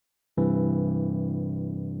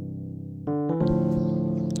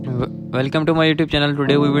Welcome to my YouTube channel.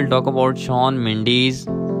 Today we will talk about Shawn Mendes.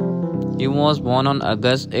 He was born on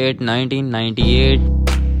August 8, 1998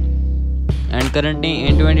 and currently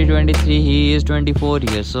in 2023 he is 24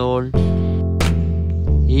 years old.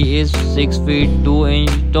 He is 6 feet 2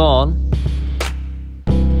 inches tall.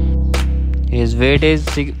 His weight is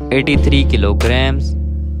 83 kilograms.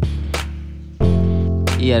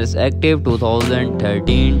 He is active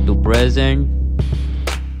 2013 to present.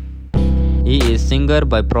 He is singer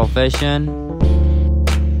by profession.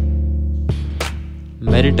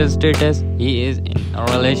 Marital status: he is in a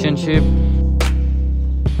relationship.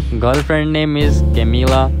 Girlfriend name is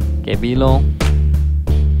Camila Cabello.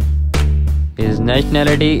 His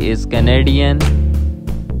nationality is Canadian.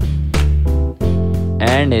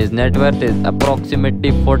 And his net worth is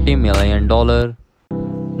approximately $40 million.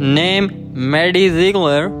 Name: Maddie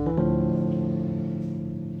Ziegler.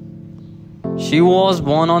 She was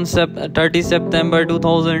born on 30 September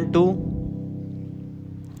 2002.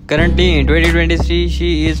 Currently in 2023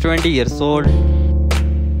 she is 20 years old.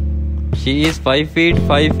 She is 5 feet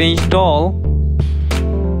 5 inches tall.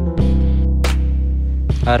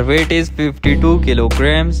 Her weight is 52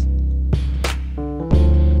 kilograms.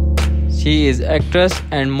 She is actress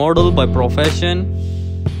and model by profession.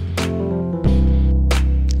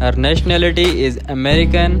 Her nationality is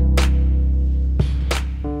American.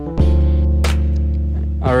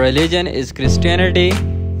 Her religion is Christianity.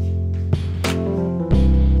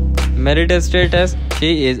 Marital status: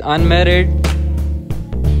 she is unmarried.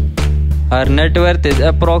 Her net worth is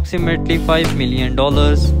approximately $5 million.